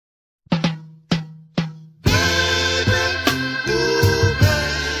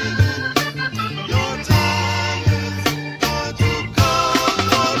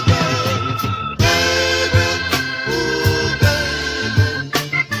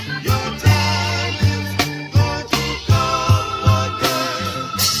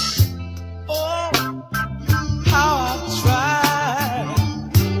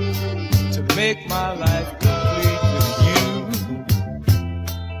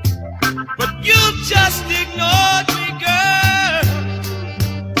just ignored me, girl,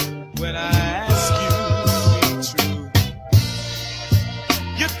 when I asked you to be true.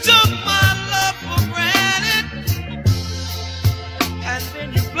 You took my love for granted, and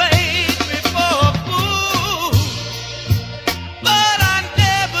then you played me for a fool. But I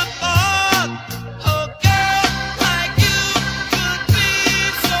never thought a girl like you could be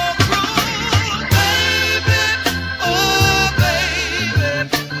so cruel, baby. Oh, baby,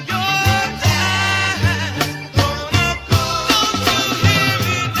 your time's gonna go. Don't you hear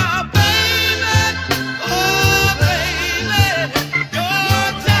me now, baby? Oh, baby, your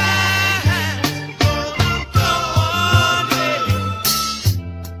time's gonna go on, baby.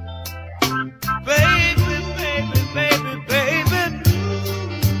 Baby, baby, baby, baby,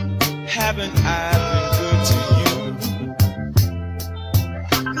 haven't I been good to you?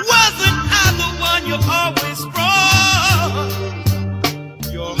 Wasn't I the one you always brought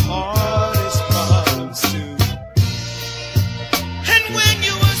your heart